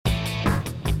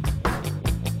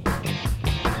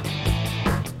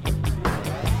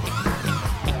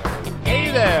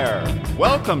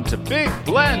Welcome to Big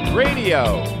Blend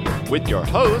Radio with your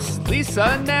hosts, Lisa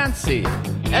and Nancy,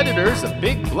 editors of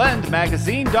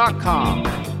BigBlendMagazine.com.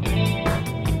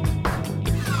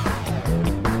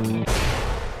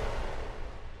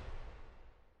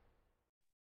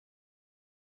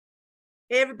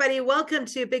 Hey everybody, welcome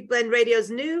to Big Blend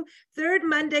Radio's new third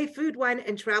Monday food, wine,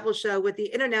 and travel show with the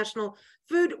International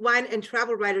Food, Wine, and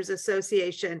Travel Writers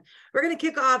Association. We're going to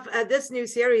kick off this new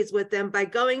series with them by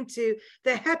going to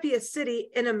the happiest city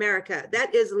in America.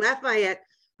 That is Lafayette,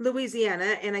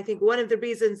 Louisiana. And I think one of the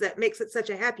reasons that makes it such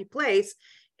a happy place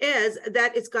is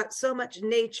that it's got so much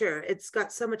nature. It's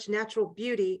got so much natural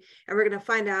beauty. And we're going to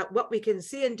find out what we can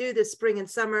see and do this spring and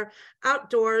summer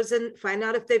outdoors and find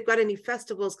out if they've got any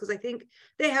festivals, because I think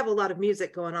they have a lot of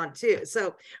music going on too.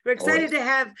 So we're excited to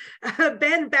have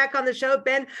Ben back on the show.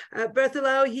 Ben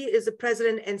Berthelot, he is the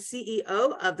president and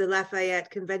CEO of the Lafayette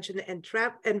Convention and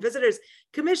Visitors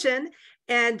Commission.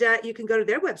 And you can go to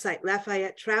their website,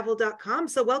 LafayetteTravel.com.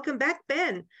 So welcome back,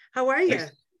 Ben. How are you?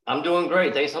 Thanks. I'm doing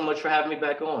great. Thanks so much for having me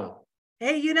back on.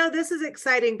 Hey, this is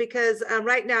exciting because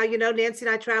right now, Nancy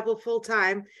and I travel full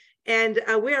time, and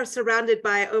we are surrounded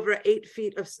by over 8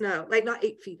 feet of snow. Like not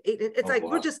 8 feet, it's like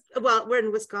wow. We're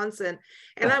in Wisconsin,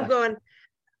 and I'm going,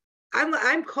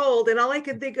 I'm cold, and all I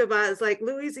can think about is like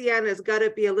Louisiana's got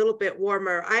to be a little bit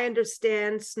warmer. I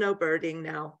understand snowbirding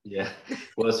now. Yeah,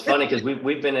 well, it's funny because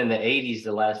we've been in the 80s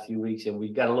the last few weeks, and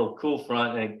we've got a little cool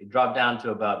front, and it dropped down to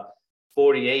about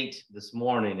 48 this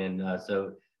morning, and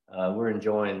so we're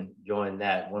enjoying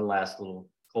that one last little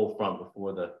cold front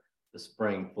before the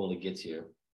spring fully gets here.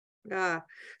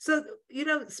 So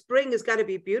spring has got to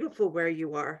be beautiful where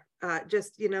you are.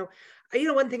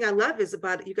 One thing I love is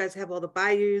about it, you guys have all the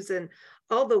bayous and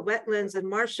all the wetlands and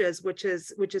marshes, which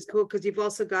is cool because you've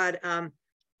also got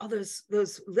all those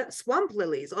swamp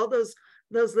lilies, all those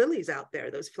lilies out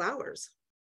there, those flowers.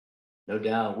 No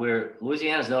doubt.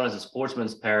 Louisiana is known as a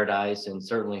sportsman's paradise, and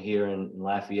certainly here in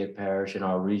Lafayette Parish in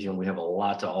our region, we have a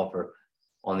lot to offer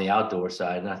on the outdoor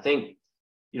side. And I think,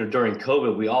 during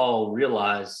COVID, we all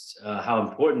realized how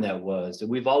important that was.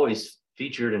 We've always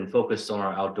featured and focused on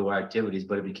our outdoor activities,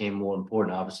 but it became more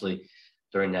important, obviously,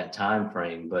 during that time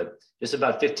frame. But just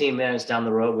about 15 minutes down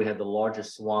the road, we have the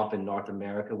largest swamp in North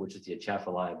America, which is the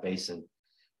Atchafalaya Basin,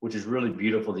 which is really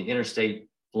beautiful. The interstate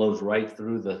flows right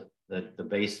through the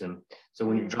basin. So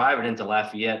when you're driving into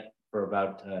Lafayette for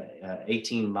about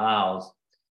 18 miles,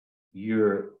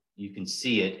 you can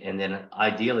see it. And then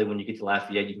ideally, when you get to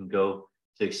Lafayette, you can go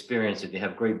to experience it. They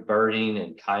have great birding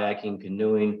and kayaking,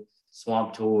 canoeing,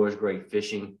 swamp tours, great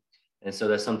fishing. And so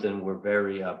that's something we're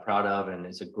very proud of. And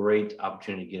it's a great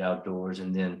opportunity to get outdoors.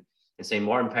 And then in St.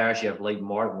 Martin Parish, you have Lake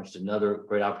Martin, which is another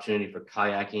great opportunity for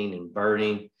kayaking and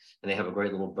birding. And they have a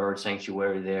great little bird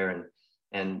sanctuary there.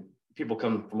 And people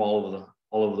come from all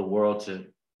over the world to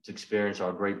experience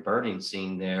our great birding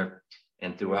scene there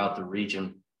and throughout the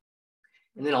region.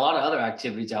 And then a lot of other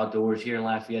activities outdoors here in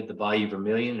Lafayette, the Bayou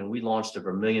Vermilion, and we launched a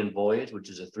Vermilion Voyage, which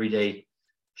is a 3-day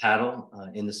paddle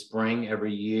in the spring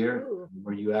every year. Ooh.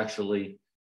 Where you actually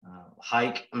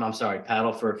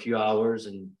paddle for a few hours,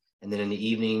 and then in the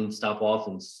evening stop off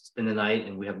and spend the night,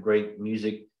 and we have great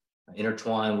music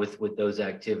intertwined with those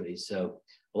activities. So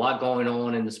a lot going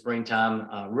on in the springtime.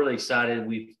 Really excited.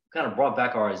 We've kind of brought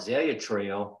back our azalea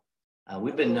trail.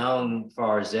 We've been known for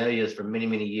our azaleas for many,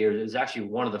 many years. It was actually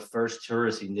one of the first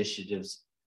tourist initiatives,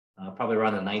 probably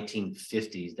around the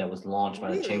 1950s, that was launched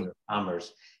by the Chamber of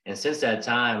Commerce. And since that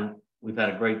time, we've had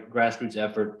a great grassroots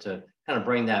effort to kind of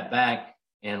bring that back,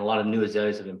 and a lot of new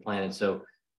azaleas have been planted. So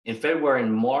in February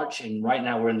and March, and right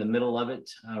now we're in the middle of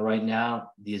it right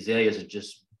now, the azaleas are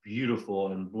just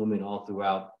beautiful and blooming all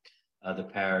throughout the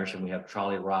parish, and we have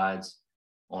trolley rides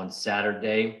on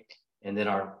Saturday, and then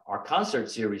our concert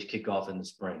series kick off in the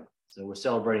spring. So we're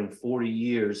celebrating 40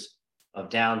 years of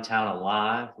Downtown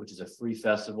Alive, which is a free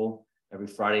festival every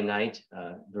Friday night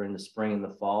during the spring and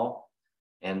the fall,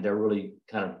 and they're really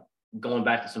kind of going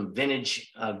back to some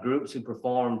vintage groups who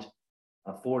performed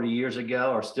 40 years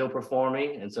ago are still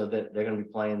performing, and so that they're going to be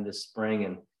playing this spring,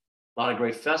 and a lot of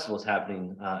great festivals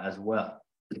happening as well.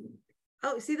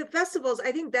 Oh, see, the festivals,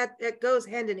 I think that goes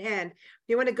hand in hand.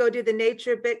 You want to go do the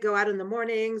nature bit, go out in the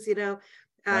mornings,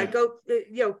 right. Go,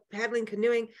 paddling,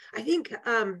 canoeing. I think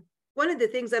one of the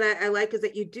things that I like is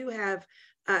that you do have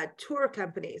tour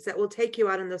companies that will take you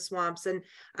out in the swamps. And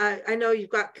I know you've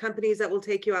got companies that will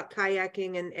take you out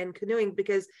kayaking and canoeing,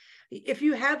 because if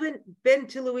you haven't been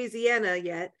to Louisiana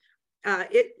yet,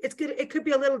 it's good. It could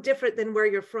be a little different than where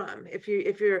you're from if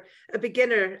you're a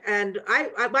beginner. And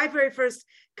I my very first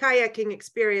kayaking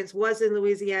experience was in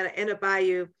Louisiana in a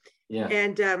bayou. Yeah.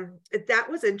 And that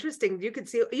was interesting. You could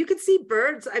see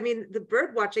birds. I mean, the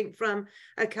bird watching from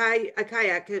a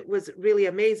kayak, it was really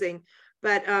amazing.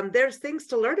 But there's things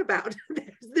to learn about.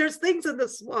 there's things in the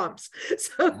swamps.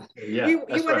 So Yeah, you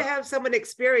want right. to have someone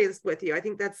experienced with you. I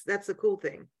think that's a cool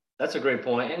thing. That's a great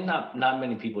point. And not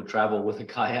many people travel with a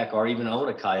kayak or even own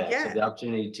a kayak. Yeah. So the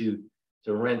opportunity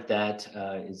to rent that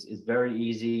is very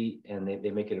easy, and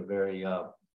they make it a very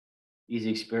easy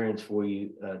experience for you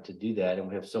to do that. And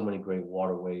we have so many great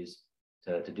waterways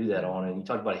to do that on. And you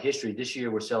talked about history. This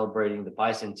year, we're celebrating the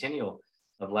bicentennial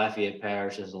of Lafayette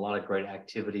Parish. There's a lot of great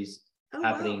activities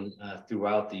happening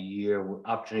throughout the year.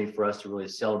 Opportunity for us to really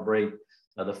celebrate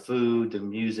the food, the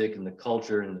music, and the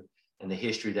culture, and the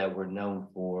history that we're known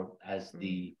for as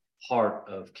the heart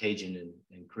of Cajun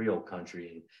and Creole country.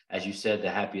 And as you said, the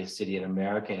happiest city in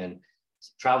America. And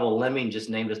Travel Lemming just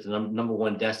named us the number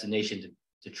one destination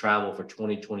to travel for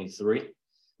 2023.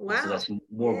 Wow. So that's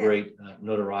more great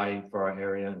notoriety for our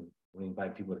area. And we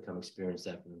invite people to come experience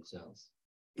that for themselves.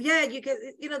 Yeah,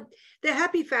 the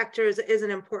happy factor is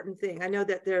an important thing. I know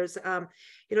that there's,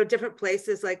 different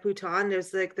places like Bhutan,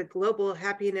 there's like the global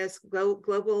happiness,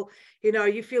 global, are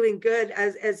you feeling good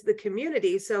as the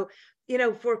community? So,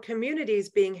 for communities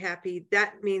being happy,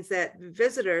 that means that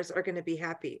visitors are going to be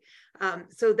happy.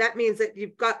 So that means that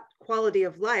you've got quality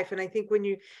of life. And I think when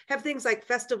you have things like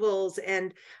festivals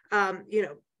and,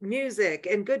 music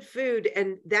and good food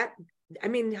and that, I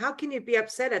mean, how can you be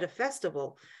upset at a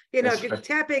festival? If you're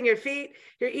tapping your feet,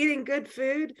 you're eating good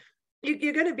food,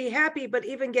 you're going to be happy. But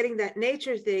even getting that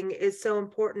nature thing is so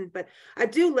important. But I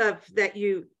do love that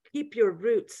you keep your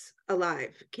roots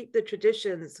alive, keep the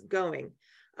traditions going,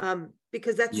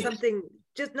 because that's something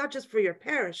not just for your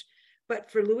parish, but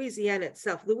for Louisiana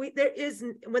itself. There is,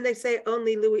 when they say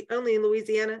only in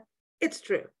Louisiana, it's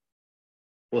true.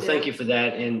 Well, thank you for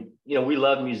that. And, we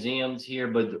love museums here,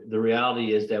 but the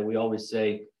reality is that we always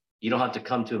say, you don't have to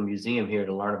come to a museum here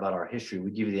to learn about our history. We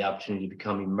give you the opportunity to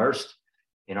become immersed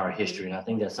in our history. And I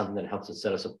think that's something that helps us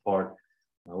set us apart.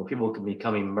 Where people can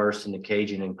become immersed in the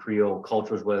Cajun and Creole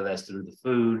cultures, whether that's through the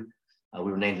food.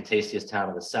 We were named the tastiest town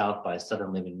of the South by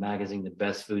Southern Living Magazine, the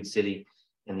best food city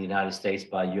in the United States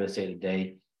by USA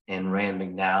Today, and Rand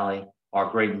McNally. Our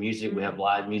great music, we have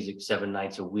live music 7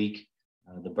 nights a week.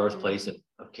 The birthplace of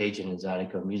Cajun and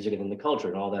Zydeco music, and then the culture,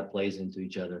 and all that plays into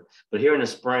each other. But here in the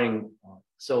spring,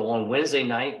 so on Wednesday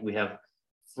night, we have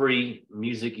free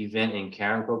music event in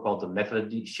Carencro called the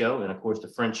Melody Show. And of course, the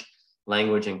French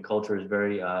language and culture is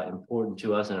very important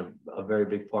to us and a very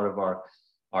big part of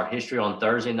our history. On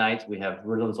Thursday nights, we have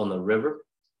Rhythms on the River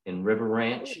in River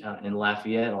Ranch in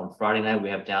Lafayette. On Friday night, we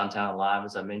have Downtown Live,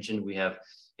 as I mentioned. We have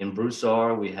in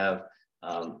Broussard, we have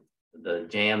the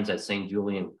jams at St.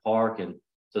 Julian Park. And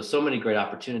so many great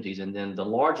opportunities. And then the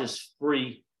largest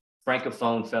free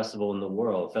Francophone festival in the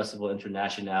world, Festival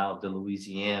International de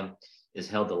Louisiana, is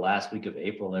held the last week of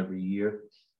April every year.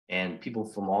 And people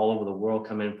from all over the world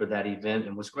come in for that event.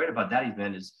 And what's great about that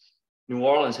event is New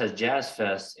Orleans has Jazz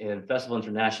Fest, and Festival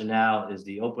International is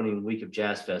the opening week of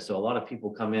Jazz Fest. So a lot of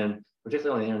people come in,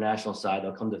 particularly on the international side,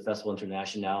 they'll come to Festival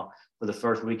International for the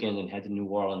first weekend and head to New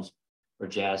Orleans for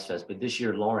Jazz Fest. But this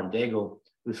year, Lauren Daigle,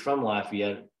 who's from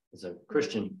Lafayette, is a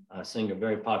Christian singer,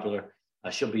 very popular.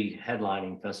 She'll be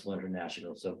headlining Festival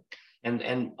International. So,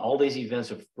 and all these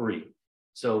events are free.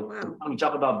 So when we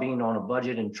talk about being on a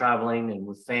budget and traveling and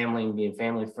with family and being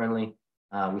family friendly,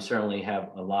 we certainly have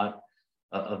a lot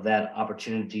of that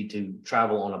opportunity to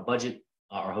travel on a budget.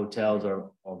 Our hotels are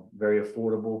very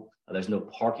affordable. There's no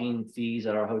parking fees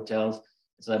at our hotels.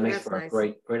 So that makes for a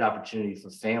great opportunity for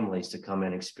families to come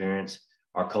and experience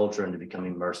our culture and to become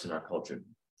immersed in our culture.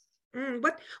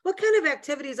 What kind of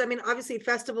activities? I mean, obviously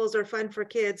festivals are fun for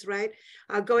kids, right?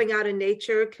 Going out in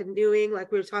nature, canoeing,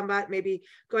 like we were talking about, maybe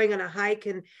going on a hike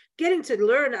and getting to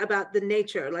learn about the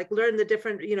nature, like learn the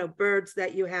different, birds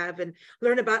that you have and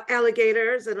learn about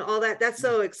alligators and all that. That's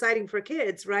so exciting for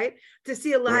kids, right? To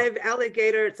see a live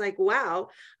alligator, it's like, wow.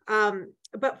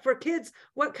 But for kids,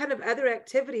 what kind of other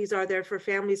activities are there for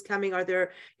families coming? Are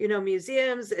there,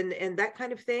 museums and that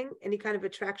kind of thing? Any kind of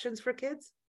attractions for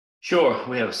kids? Sure.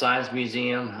 We have a science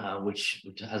museum, which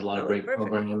has a lot of great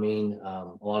programming. A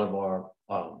lot of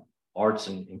our arts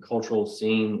and cultural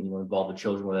scene, involve the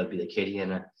children, whether that be the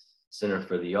Acadiana Center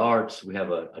for the Arts. We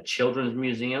have a children's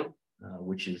museum,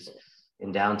 which is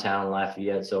in downtown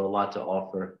Lafayette. So a lot to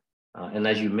offer. And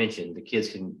as you mentioned, the kids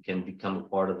can become a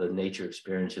part of the nature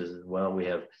experiences as well. We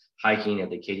have hiking at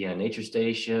the Acadiana Nature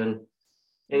Station.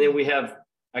 And then we have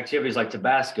activities like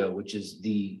Tabasco, which is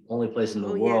the only place in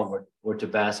the world where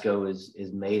Tabasco is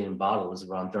made and bottled. Is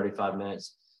around 35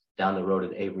 minutes down the road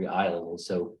at Avery Island. And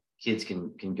so kids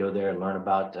can go there and learn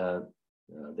about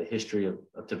the history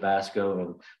of Tabasco,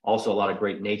 and also a lot of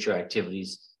great nature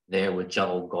activities there with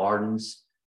jungle gardens,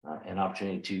 an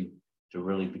opportunity to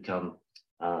really become,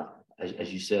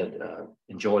 as you said,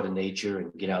 enjoy the nature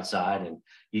and get outside. And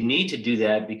you need to do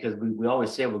that because we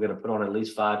always say we're going to put on at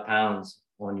least 5 pounds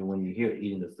on you when you're here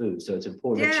eating the food. So it's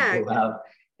important that you go out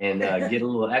and get a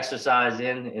little exercise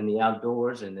in the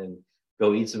outdoors, and then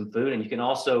go eat some food. And you can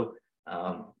also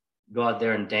go out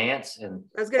there and dance. And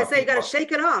I was going to say, you got to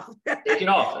shake it off. Shake it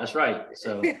off. That's right.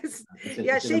 So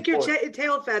shake your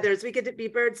tail feathers. We get to be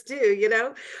birds too, you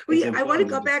know. I want to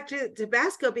go back to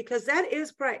Tabasco because that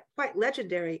is quite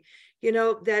legendary, you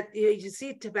know, that you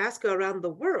see Tabasco around the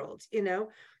world, you know,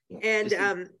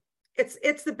 and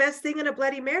it's the best thing in a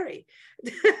Bloody Mary.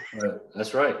 Right.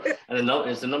 That's right. And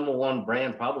it's the #1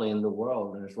 brand probably in the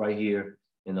world, and it's right here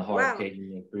in the heart of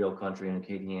Acadian Creole country in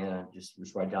Acadiana,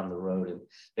 just right down the road. And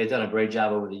they've done a great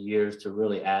job over the years to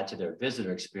really add to their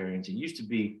visitor experience. It used to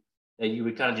be that you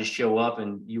would kind of just show up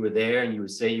and you were there and you would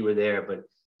say you were there, but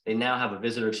they now have a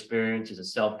visitor experience. It's a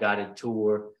self-guided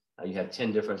tour. You have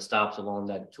 10 different stops along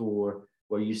that tour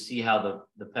where you see how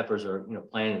the peppers are, you know,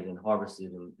 planted and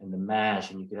harvested, and the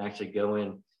mash, and you can actually go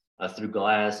in through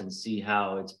glass and see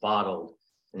how it's bottled.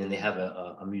 And then they have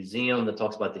a museum that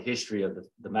talks about the history of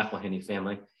the McElhenney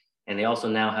family. And they also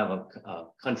now have a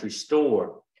country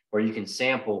store where you can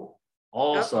sample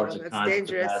all sorts of kinds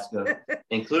of Tabasco,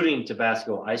 including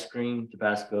Tabasco ice cream,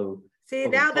 Tabasco. See,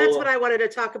 now that's what I wanted to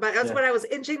talk about. That's what I was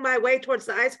inching my way towards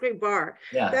the ice cream bar.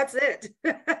 Yeah. That's it.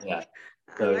 Yeah.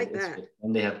 So I like that.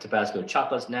 And they have Tabasco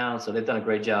chocolates now. So they've done a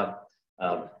great job,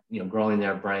 you know, growing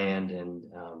their brand and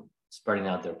spreading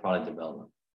out their product development.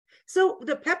 So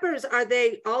the peppers, are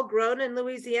they all grown in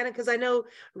Louisiana? Because I know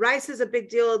rice is a big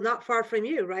deal not far from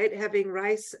you, right? Having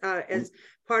rice as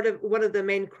part of one of the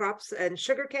main crops, and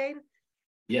sugarcane.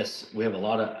 Yes, we have a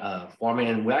lot of farming,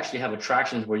 and we actually have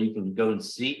attractions where you can go and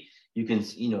see. You can,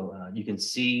 you know, you can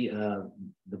see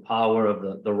the power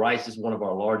of the rice is one of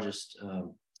our largest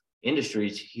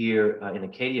industries here in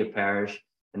Acadia Parish,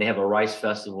 and they have a rice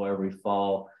festival every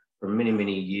fall for many,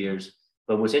 many years.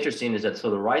 But what's interesting is that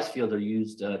the rice fields are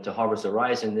used to harvest the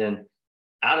rice, and then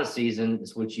out of season,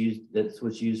 it's what's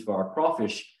used for our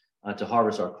crawfish to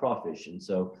harvest our crawfish. And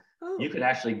so you can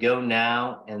actually go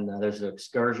now, and there's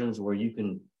excursions where you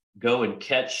can go and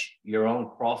catch your own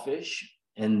crawfish,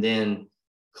 and then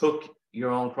cook your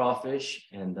own crawfish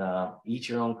and eat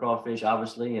your own crawfish,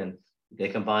 obviously. And they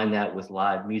combine that with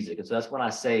live music. And so that's when I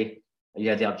say you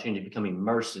have the opportunity to become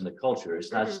immersed in the culture.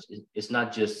 It's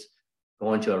not just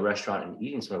going to a restaurant and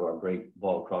eating some of our great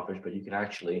boiled crawfish, but you can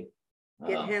actually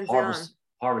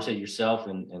harvest it yourself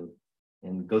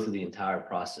and go through the entire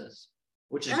process,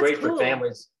 which is great for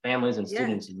families and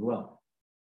students as well.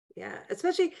 Yeah,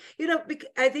 especially, you know,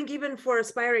 I think even for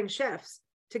aspiring chefs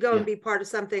to go and be part of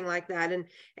something like that,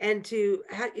 and to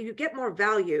you get more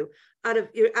value out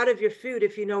of your food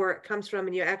if you know where it comes from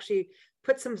and you actually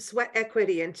put some sweat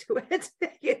equity into it.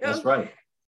 You know? That's right.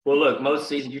 Well, look, most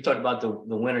seasons, you talked about the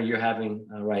winter you're having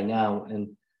right now, and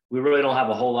we really don't have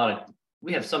a whole lot of,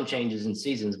 we have some changes in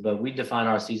seasons, but we define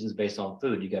our seasons based on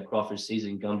food. You got crawfish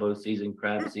season, gumbo season,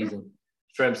 crab season,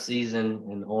 shrimp season,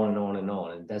 and on and on and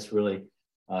on. And that's really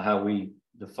how we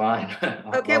define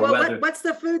our weather. What's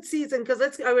the food season?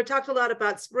 Because we talked a lot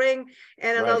about spring,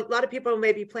 and a lot of people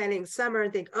may be planning summer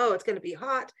and think, oh, it's going to be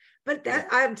hot. But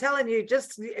I'm telling you,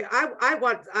 I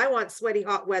want sweaty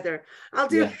hot weather. I'll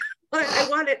do. I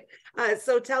want it.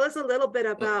 So tell us a little bit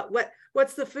about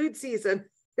what's the food season.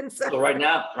 So right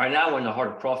now we're in the heart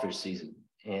of crawfish season,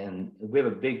 and we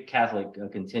have a big Catholic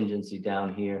contingency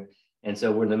down here, and so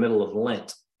we're in the middle of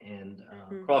Lent, and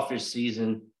crawfish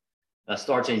season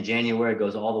starts in January,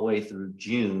 goes all the way through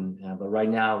June. But right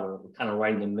now we're kind of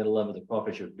right in the middle of it. The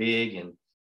crawfish are big,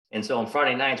 and so on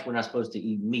Friday nights we're not supposed to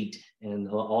eat meat, and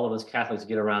all of us Catholics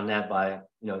get around that by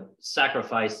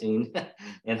sacrificing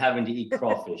and having to eat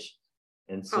crawfish.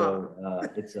 And so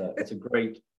it's a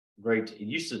great. It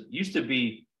used to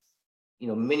be,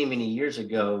 many years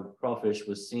ago, crawfish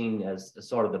was seen as a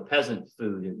sort of the peasant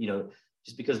food.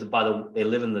 Just because they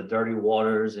live in the dirty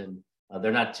waters, and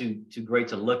they're not too great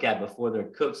to look at before they're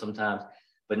cooked sometimes.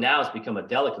 But now it's become a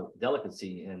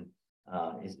delicacy, and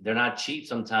they're not cheap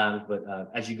sometimes. But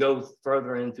as you go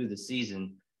further in through the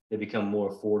season, they become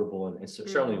more affordable, and it's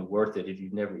certainly worth it if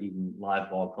you've never eaten live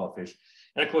boiled crawfish.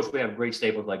 And of course, we have great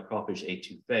staples like crawfish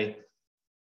étouffée,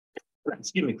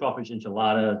 crawfish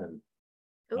enchiladas,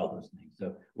 and all those things.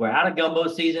 So we're out of gumbo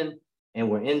season, and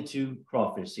we're into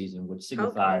crawfish season, which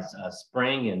signifies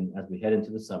spring, and as we head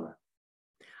into the summer.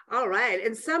 All right.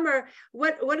 In summer,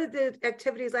 what are the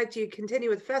activities like? Do you continue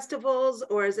with festivals,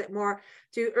 or is it more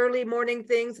to early morning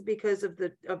things because of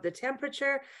the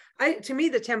temperature? To me,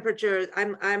 the temperature,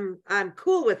 I'm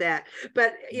cool with that.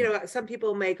 But you know, some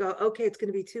people may go, okay, it's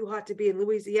going to be too hot to be in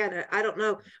Louisiana. I don't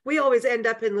know. We always end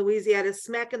up in Louisiana,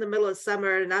 smack in the middle of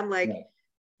summer, and I'm like,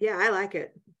 yeah, I like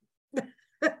it.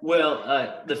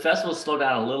 Well, the festivals slow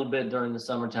down a little bit during the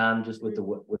summertime, just with the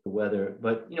weather.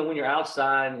 But you know, when you're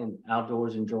outside and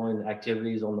outdoors enjoying the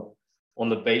activities on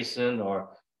the basin or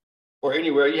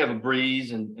anywhere, you have a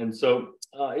breeze, and so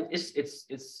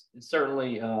it's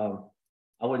certainly I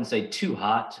wouldn't say too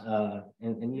hot,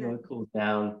 and you know, it cools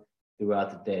down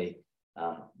throughout the day.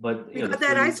 But you know, got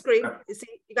that ice cream. You see,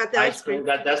 you got the ice cream.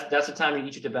 That's the time you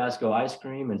eat your Tabasco ice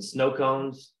cream and snow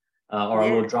cones, or a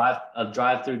little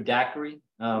drive-through daiquiri.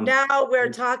 Now we're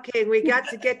talking. We got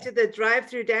to get to the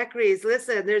drive-through daiquiris.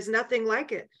 Listen, there's nothing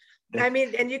like it. I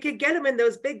mean, and you could get them in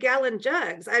those big gallon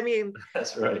jugs. I mean,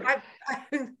 that's right.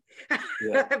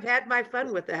 I've had my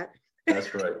fun with that.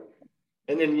 That's right.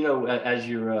 And then, you know, as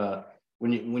you're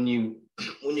when you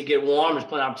get warm, there's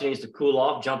plenty of opportunities to cool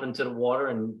off, jump into the water,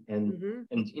 and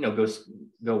you know,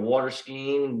 go water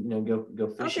skiing, you know, go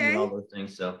fishing, and all those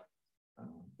things. So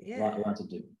a lot to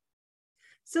do.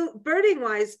 So birding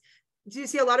wise, do you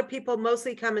see a lot of people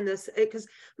mostly come in this? Because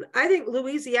I think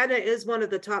Louisiana is one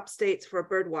of the top states for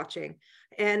bird watching.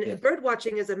 And bird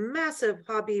watching is a massive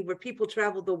hobby where people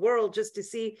travel the world just to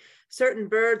see certain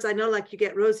birds. I know, like, you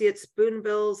get roseate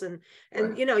spoonbills and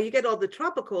you know, you get all the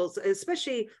tropicals,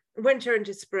 especially winter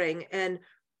into spring.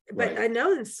 But I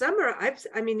know in summer,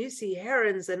 I mean, you see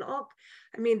herons and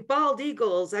bald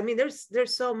eagles. I mean,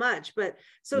 there's so much. But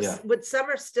would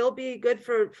summer still be good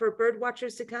for bird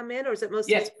watchers to come in, or is it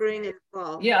mostly spring and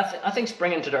fall? Yeah, I think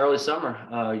spring into the early summer.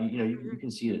 You know, you can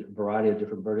see a variety of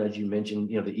different birds, as you mentioned.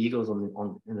 You know, the eagles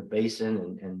in the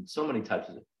basin, and so many types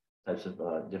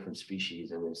of different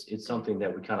species. And it's something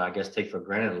that we kind of, I guess, take for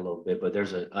granted a little bit. But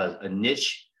there's a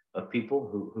niche of people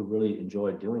who really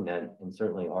enjoy doing that, and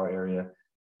certainly our area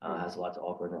has a lot to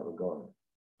offer in that regard.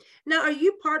 Now, are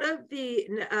you part of the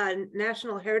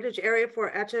National Heritage Area for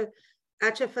Atchafalaya?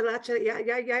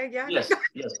 Yeah.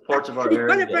 Yes, parts of our area. You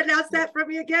want to pronounce that for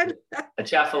me again?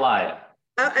 Atchafalaya.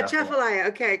 Atchafalaya,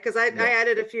 okay, because I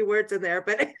added a few words in there.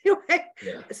 But anyway,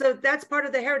 so that's part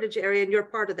of the heritage area, and you're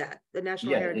part of that, the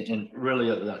National Heritage. And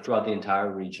really throughout the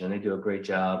entire region, they do a great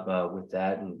job with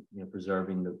that, and you know,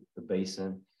 preserving the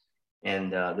basin.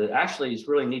 And actually, it's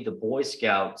really neat. The Boy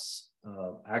Scouts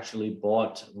actually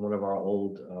bought one of our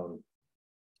old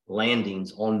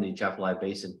landings on the Atchafalaya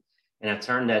Basin, and have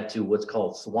turned that to what's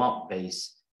called Swamp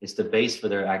Base. It's the base for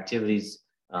their activities,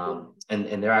 and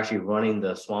they're actually running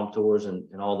the swamp tours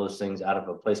and all those things out of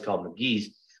a place called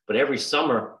McGee's. But every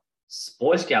summer,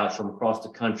 Boy Scouts from across the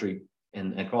country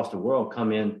and across the world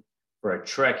come in for a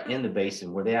trek in the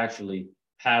basin, where they actually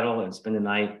paddle and spend the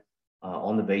night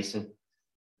on the basin.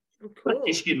 Cool.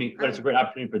 Excuse me, but it's a great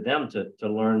opportunity for them to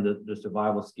learn the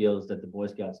survival skills that the Boy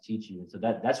Scouts teach you. And so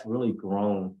that's really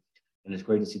grown, and it's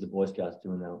great to see the Boy Scouts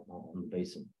doing that on the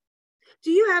basin. Do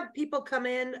you have people come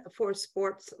in for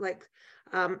sports like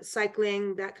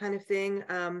cycling, that kind of thing?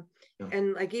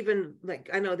 And like, even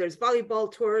like, I know there's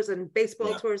volleyball tours and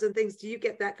baseball tours and things. Do you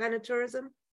get that kind of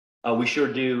tourism? We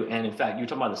sure do. And in fact, you're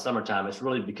talking about the summertime. It's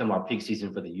really become our peak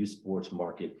season for the youth sports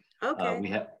market.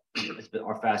 Okay. It's been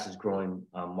our fastest growing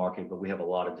market, but we have a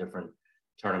lot of different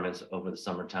tournaments over the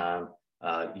summertime.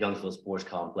 Youngsville Sports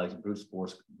Complex,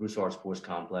 Broussard Sports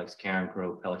Complex, Karen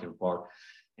Crow, Pelican Park,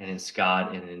 and in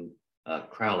Scott and in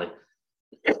Crowley.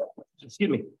 Excuse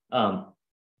me.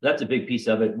 That's a big piece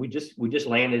of it. We just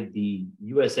landed the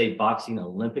USA Boxing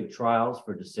Olympic trials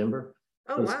for December.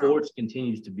 So sports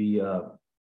continues to be a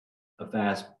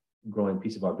fast growing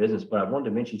piece of our business. But I wanted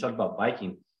to mention, you talked about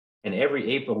biking. And every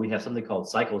April we have something called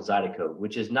Cycle Zydeco,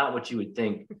 which is not what you would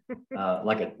think, it's not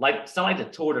like the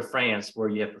Tour de France where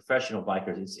you have professional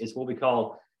bikers. It's what we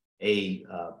call a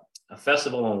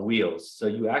festival on wheels. So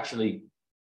you actually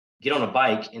get on a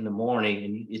bike in the morning,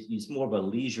 and it's more of a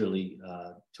leisurely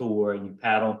tour, and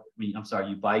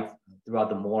you bike throughout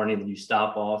the morning, and you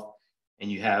stop off,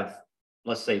 and you have,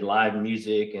 let's say, live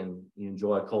music, and you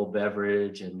enjoy a cold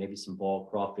beverage and maybe some boiled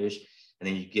crawfish. And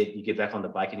then you get back on the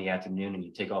bike in the afternoon, and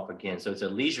you take off again. So it's a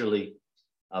leisurely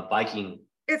biking.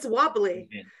 It's wobbly.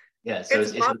 Event. Yeah, so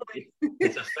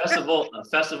it's a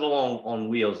festival on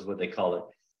wheels is what they call it,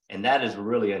 and that is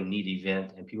really a neat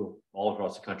event. And people all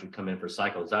across the country come in for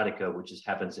Cycle Zydeco, which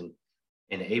happens in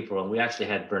April. And we actually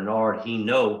had Bernard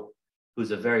Hinault, who's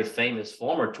a very famous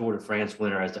former Tour de France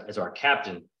winner, as our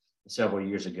captain several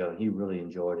years ago, and he really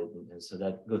enjoyed it. And so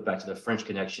that goes back to the French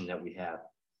connection that we have.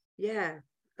 Yeah.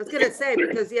 was going to say,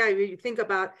 because you think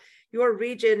about your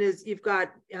region you've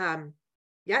got,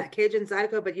 Cajun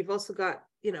Zydeco, but you've also got,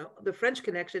 the French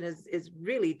connection is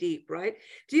really deep, right?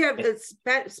 Do you have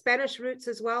Spanish roots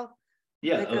as well?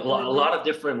 Yeah, a lot of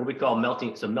different, what we call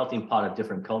melting pot of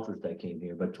different cultures that came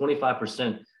here. But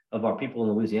 25% of our people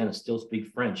in Louisiana still speak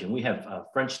French. And we have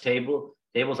French tables,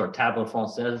 or table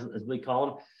française, as we call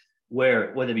them,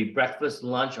 where whether it be breakfast,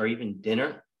 lunch, or even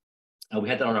dinner, we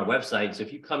had that on our website. So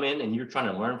if you come in and you're trying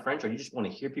to learn French, or you just want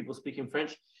to hear people speaking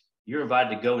French, you're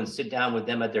invited to go and sit down with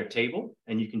them at their table,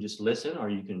 and you can just listen, or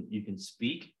you can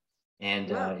speak.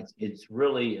 And wow. it's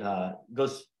really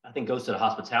goes to the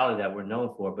hospitality that we're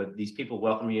known for. But these people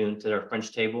welcome you into their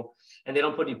French table, and they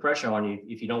don't put any pressure on you.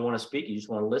 If you don't want to speak, you just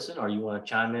want to listen, or you want to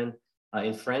chime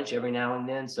in French every now and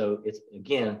then. So it's,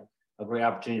 again, a great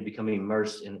opportunity to become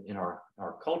immersed in our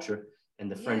culture.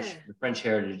 And the French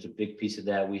heritage is a big piece of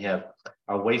that. We have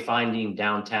our wayfinding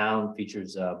downtown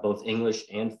features both English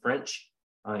and French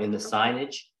in the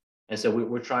signage. And so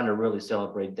we're trying to really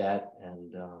celebrate that.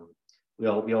 And we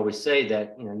always say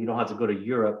that, you don't have to go to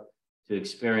Europe to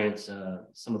experience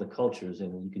some of the cultures,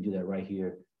 and you can do that right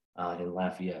here in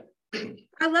Lafayette.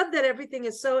 I love that everything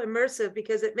is so immersive,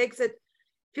 because it makes it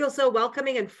feel so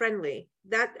welcoming and friendly.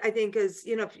 That, I think, is,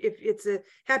 if it's a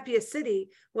happiest city,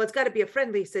 well, it's got to be a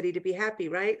friendly city to be happy,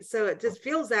 right? So it just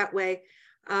feels that way.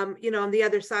 On the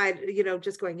other side,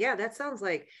 just going, yeah, that sounds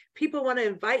like people want to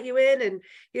invite you in, and,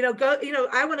 go,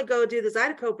 I want to go do the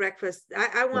Zydeco breakfast.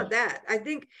 I want that. I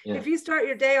think if you start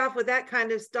your day off with that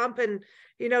kind of stomping,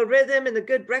 rhythm and the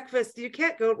good breakfast, you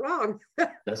can't go wrong.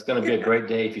 That's going to be a great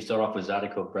day if you start off with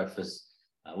Zydeco breakfast.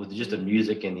 With just the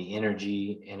music and the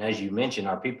energy. And as you mentioned,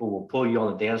 our people will pull you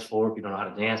on the dance floor. If you don't know how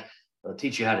to dance, they'll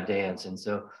teach you how to dance. And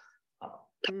so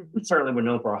certainly we're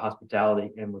known for our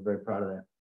hospitality, and we're very proud of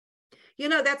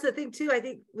that. That's the thing too. I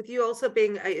think with you also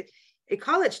being a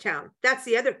college town, that's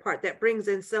the other part that brings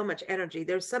in so much energy.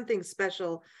 There's something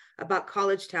special about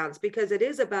college towns, because it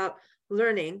is about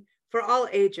learning for all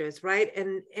ages, right?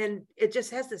 And it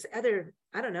just has this other,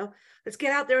 I don't know, let's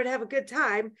get out there and have a good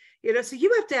time, so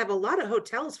you have to have a lot of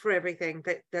hotels for everything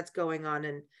that's going on.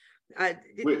 And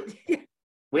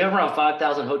we have around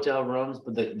 5,000 hotel rooms,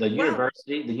 but the wow.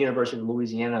 University of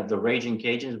Louisiana, the Raging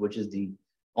Cajuns, which is the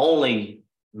only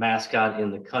mascot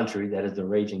in the country that is the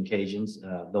Raging Cajuns,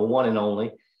 the one and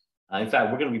only. In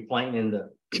fact, we're going to be playing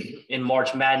in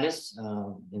March Madness.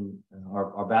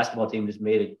 Our basketball team just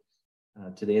made it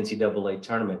to the NCAA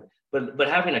tournament. But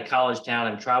having a college town,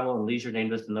 and Travel and Leisure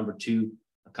named us the #2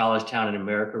 college town in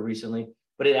America recently.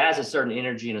 But it adds a certain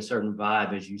energy and a certain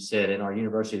vibe, as you said, and our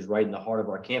university is right in the heart of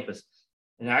our campus.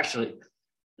 And actually,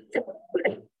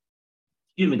 excuse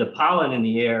me, the pollen in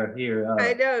the air here.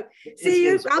 I know.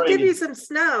 See, I'll give you some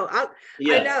snow. I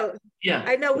know. Yeah.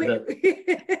 I know.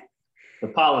 The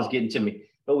pollen's getting to me.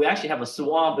 But we actually have a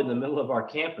swamp in the middle of our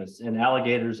campus, and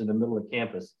alligators in the middle of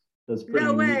campus. So it's pretty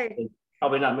unique. Way.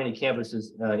 Probably not many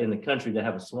campuses in the country that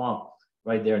have a swamp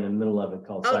right there in the middle of it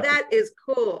called. Oh, that is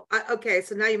cool. Okay,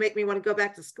 so now you make me want to go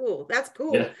back to school. That's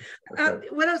cool. Yeah,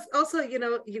 what else? Also,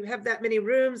 you have that many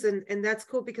rooms, and that's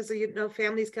cool because of,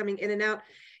 families coming in and out.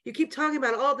 You keep talking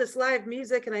about all this live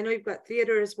music, and I know you've got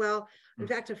theater as well. In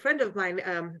fact, a friend of mine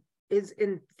is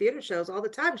in theater shows all the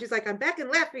time. She's like, I'm back in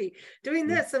Lafayette doing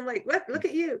this. I'm like, what? Look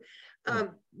at you.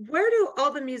 Where do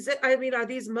all the music, are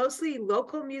these mostly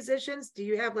local musicians? Do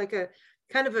you have like a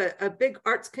kind of a big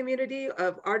arts community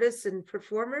of artists and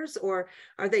performers, or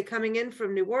are they coming in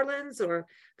from New Orleans, or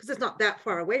because it's not that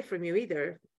far away from you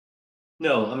either?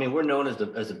 No, we're known as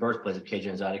the birthplace of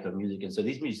Cajun Zydeco music. And so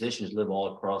these musicians live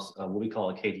all across what we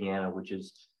call Acadiana, which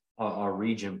is our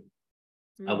region,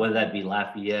 whether that be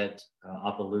Lafayette,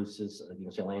 Opelousas,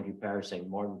 St. Landry Parish, St.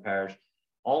 Martin Parish,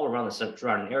 all around the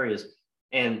surrounding areas.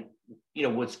 And,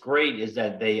 what's great is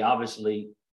that they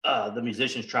obviously, the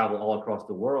musicians travel all across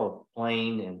the world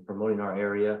playing and promoting our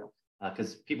area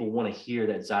because people want to hear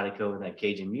that Zydeco and that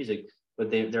Cajun music, but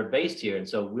they're based here. And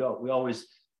so we always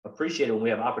appreciate it when we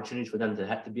have opportunities for them to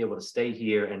have to be able to stay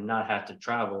here and not have to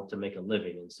travel to make a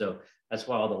living. And so that's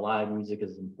why all the live music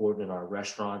is important, in our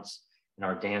restaurants and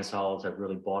our dance halls have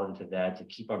really bought into that to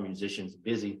keep our musicians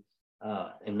busy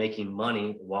and making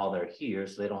money while they're here,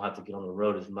 so they don't have to get on the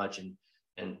road as much and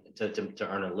to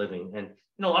earn a living. And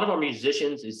a lot of our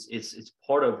musicians, it's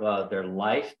part of their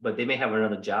life, but they may have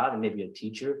another job. They may be a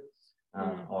teacher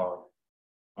or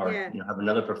have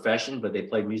another profession, but they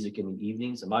play music in the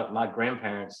evenings. And my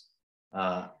grandparents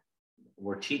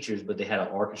were teachers, but they had an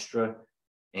orchestra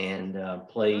and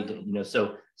played.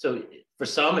 So for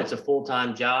some it's a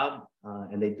full-time job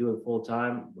and they do it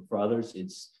full-time. But for others,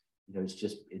 it's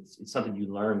something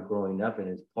you learn growing up, and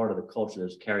it's part of the culture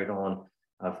that's carried on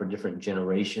for different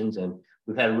generations. And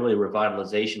we've had really a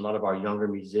revitalization. A lot of our younger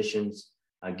musicians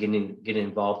getting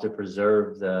involved to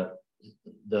preserve the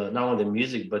not only the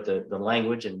music, but the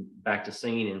language, and back to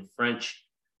singing in French,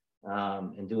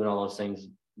 and doing all those things.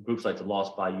 Groups like the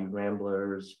Lost Bayou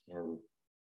Ramblers and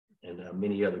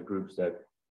many other groups that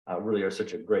really are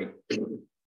such a great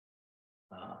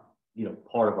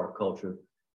part of our culture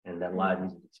and that live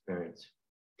music experience.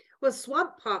 Well,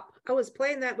 Swamp Pop, I was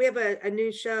playing that. We have a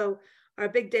new show. Our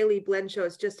Big Daily Blend show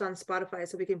is just on Spotify,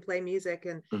 so we can play music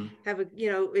and have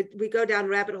we go down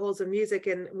rabbit holes of music.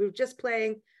 And we were just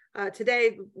playing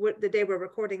today, the day we're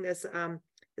recording this,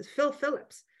 is Phil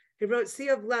Phillips. He wrote Sea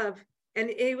of Love, and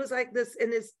he was like this,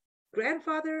 and his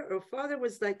grandfather or father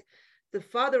was like the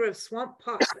father of Swamp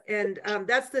Pop. And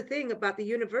that's the thing about the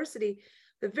university.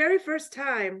 The very first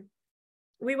time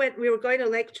we were going to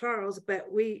Lake Charles,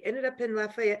 but we ended up in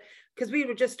Lafayette because we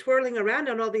were just twirling around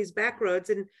on all these back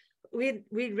roads, and we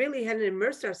really hadn't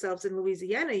immersed ourselves in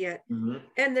Louisiana yet.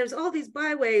 And there's all these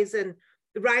byways and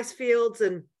rice fields,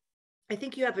 and I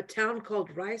think you have a town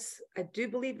called Rice. I do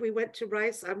believe we went to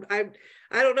Rice. I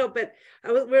don't know, but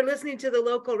we're listening to the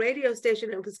local radio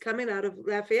station. It was coming out of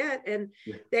Lafayette, and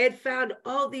they had found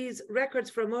all these records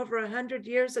from over 100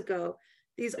 years ago,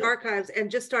 these archives,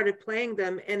 and just started playing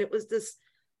them. And it was this,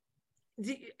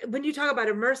 when you talk about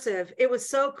immersive, it was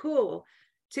so cool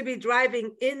to be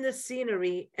driving in the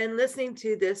scenery and listening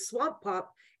to this swamp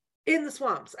pop in the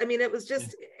swamps. I mean, it was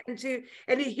just, and to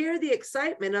hear the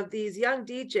excitement of these young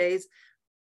DJs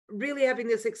really having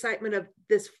this excitement of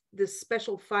this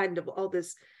special find of all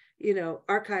this,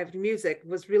 archived music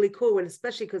was really cool. And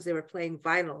especially because they were playing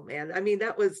vinyl, man. I mean,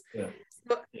 that was,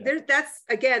 that's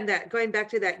again, that going back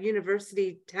to that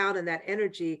university town and that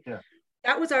energy.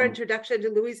 That was our introduction to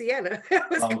Louisiana. That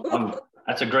was cool.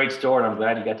 That's a great story, and I'm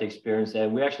glad you got to experience that.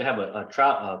 We actually have a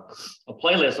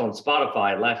playlist on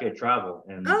Spotify, Lafayette Travel,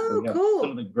 and we have cool.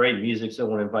 some of the great music. So I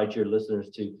want to invite your listeners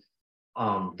to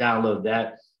download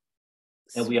that,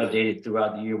 and we update it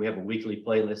throughout the year. We have a weekly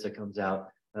playlist that comes out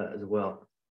as well.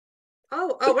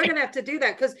 Oh, we're gonna have to do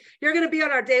that because you're gonna be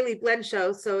on our Daily Blend show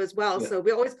as well. So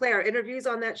we always play our interviews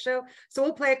on that show. So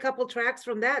we'll play a couple tracks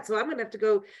from that. So I'm gonna have to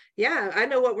go. Yeah, I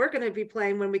know what we're gonna be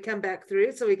playing when we come back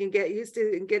through, so we can get used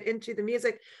to and get into the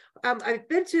music. I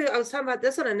was talking about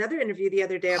this on another interview the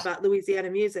other day about Louisiana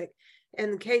music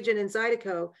and Cajun and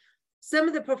Zydeco. Some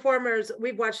of the performers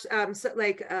we've watched, Goldman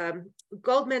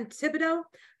Thibodeau,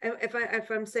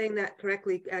 if I'm saying that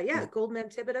correctly. Goldman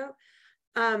Thibodeau.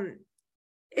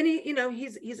 And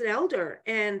he's an elder,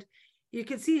 and you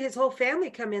can see his whole family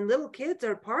come in. Little kids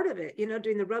are part of it,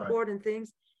 doing the rub board and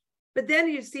things. But then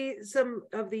you see some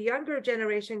of the younger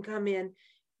generation come in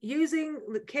using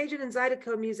the Cajun and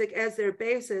Zydeco music as their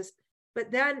basis.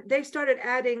 But then they started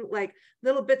adding like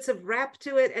little bits of rap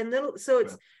to it, and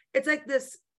it's like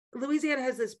this. Louisiana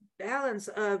has this balance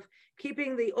of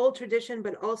keeping the old tradition,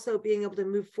 but also being able to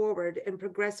move forward and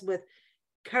progress with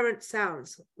current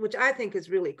sounds, which I think is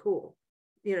really cool.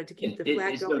 To keep the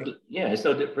flag going. It's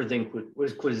no different thing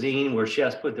with cuisine, where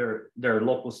chefs put their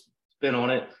local spin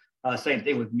on it. Same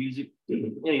thing with music.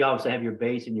 You obviously have your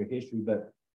base and your history,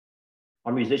 but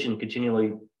our musicians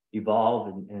continually evolve.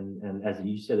 And as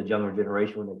you said, the younger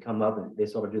generation, when they come up and they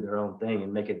sort of do their own thing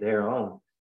and make it their own.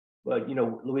 But,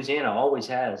 Louisiana always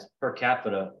has per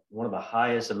capita one of the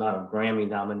highest amount of Grammy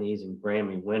nominees and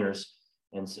Grammy winners.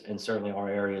 And certainly our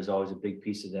area is always a big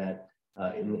piece of that.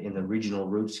 In the regional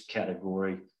roots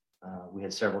category, we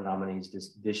had several nominees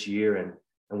this year,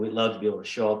 and we'd love to be able to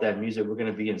show off that music. We're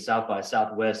going to be in South by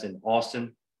Southwest in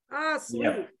Austin.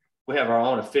 Sweet. We have our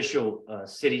own official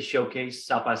city showcase,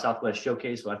 South by Southwest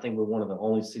showcase. So I think we're one of the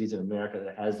only cities in America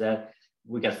that has that.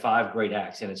 We got 5 great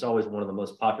acts, and it's always one of the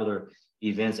most popular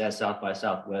events at South by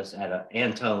Southwest at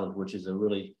Antone, which is a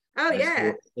really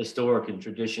historic and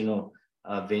traditional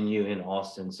venue in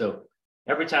Austin. So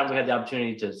every time we have the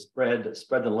opportunity to spread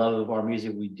the love of our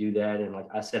music, we do that. And like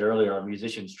I said earlier, our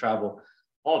musicians travel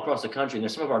all across the country, and they're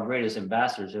some of our greatest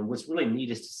ambassadors. And what's really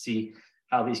neat is to see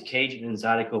how these Cajun and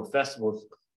Zydeco festivals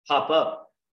pop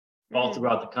up all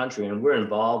throughout the country. And we're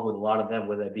involved with a lot of them,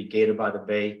 whether it be Gator by the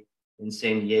Bay in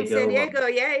San Diego. San Diego,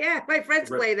 my friends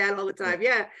play that all the time,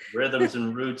 Rhythms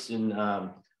and Roots in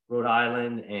Rhode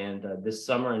Island, and this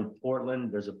summer in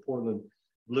Portland, there's a Portland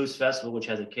Blues Festival, which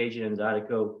has a Cajun and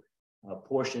Zydeco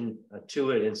portion to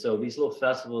it. And so these little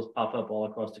festivals pop up all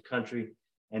across the country,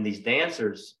 and these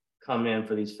dancers come in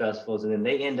for these festivals, and then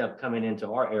they end up coming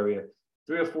into our area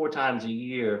 3 or 4 times a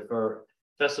year for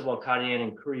Festival Acadian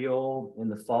and Creole in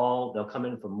the fall. They'll come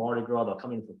in for Mardi Gras, they'll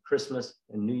come in for Christmas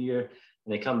and New Year,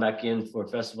 and they come back in for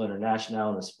Festival International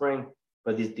in the spring.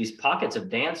 But these pockets of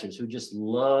dancers who just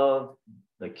love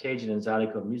the Cajun and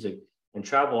Zydeco music and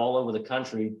travel all over the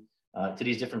country to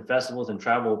these different festivals and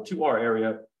travel to our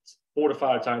area 4 to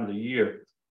 5 times a year.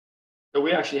 So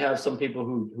we actually have some people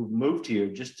who moved here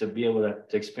just to be able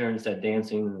to experience that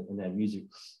dancing and that music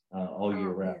all year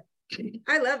round.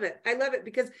 I love it. I love it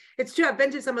because it's true. I've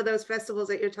been to some of those festivals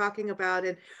that you're talking about.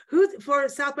 And who's for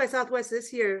South by Southwest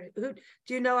this year? Who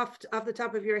do you know off the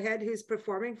top of your head who's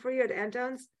performing for you at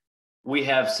Antone's? We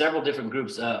have several different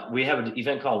groups. We have an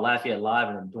event called Lafayette Live,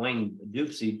 and Dwayne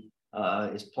Dukesy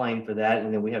is playing for that.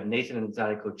 And then we have Nathan and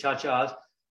Zydeco Cha-Chas.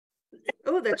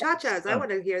 Oh, the Cha-Chas. I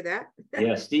want to hear that.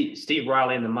 Yeah, Steve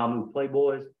Riley and the Mamu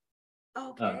Playboys.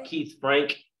 Okay. Keith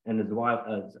Frank and the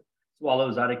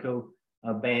Swallow Zydeco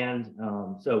band.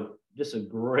 So just a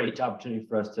great opportunity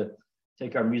for us to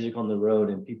take our music on the road,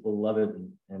 and people love it.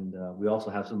 And we also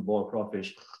have some boiled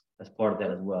crawfish as part of that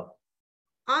as well.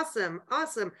 Awesome.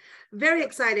 Awesome. Very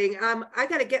exciting. I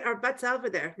got to get our butts over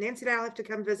there. Nancy and I'll have to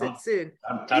come visit soon.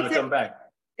 Time to come back.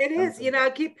 It is, and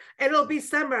it'll be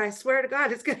summer. I swear to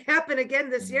God, it's going to happen again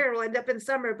this year. We'll end up in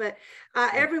summer, but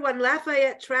everyone,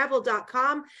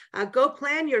 LafayetteTravel.com, go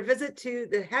plan your visit to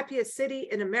the happiest city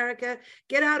in America.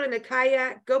 Get out in a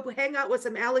kayak, go hang out with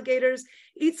some alligators,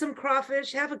 eat some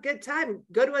crawfish, have a good time.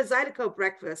 Go to a Zydeco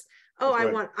breakfast. Oh,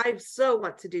 I so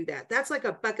want to do that. That's like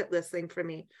a bucket list thing for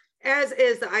me. As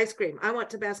is the ice cream. I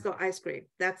want Tabasco ice cream.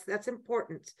 That's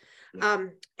important.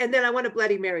 And then I want a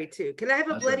Bloody Mary too. Can I have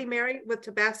a Bloody Mary with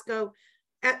Tabasco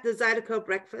at the Zydeco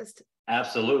breakfast?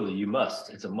 Absolutely, you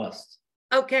must. It's a must.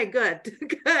 Okay, good.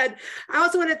 Good. I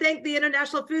also want to thank the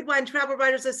International Food, Wine, Travel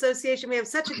Writers Association. We have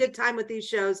such a good time with these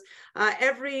shows.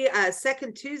 Every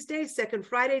second Tuesday, second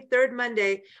Friday, third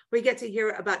Monday, we get to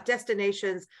hear about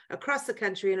destinations across the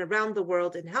country and around the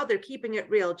world and how they're keeping it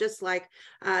real, just like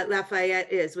Lafayette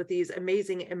is with these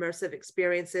amazing immersive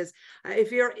experiences.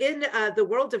 If you're in the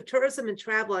world of tourism and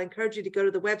travel, I encourage you to go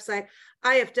to the website,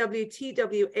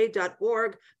 ifwtwa.org.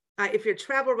 If you're a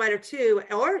travel writer too,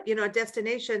 or a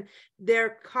destination,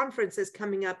 their conference is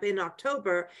coming up in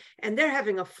October, and they're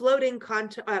having a floating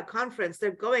conference. They're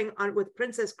going on with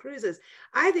Princess Cruises.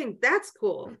 I think that's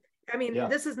cool. I mean,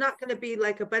 This is not going to be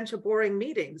like a bunch of boring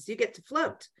meetings. You get to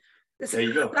float. There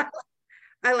you go.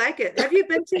 I like it. Have you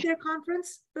been to their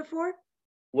conference before?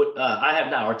 What I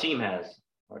have not. Our team has.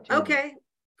 Okay.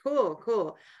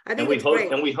 Cool. I think it's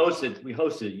great. And we hosted.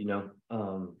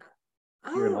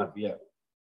 Here in Lafayette.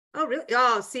 Oh, really?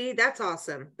 Oh, see, that's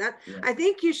awesome. I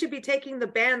think you should be taking the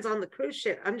bands on the cruise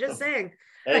ship. I'm just saying.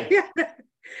 Hey.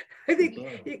 I think,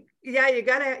 you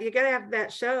gotta have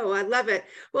that show. I love it.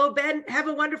 Well, Ben, have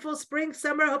a wonderful spring,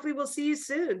 summer. Hopefully we'll see you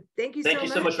soon. Thank you so much. Thank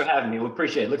you so much for having me. We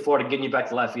appreciate it. Look forward to getting you back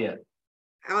to Lafayette.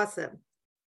 Awesome.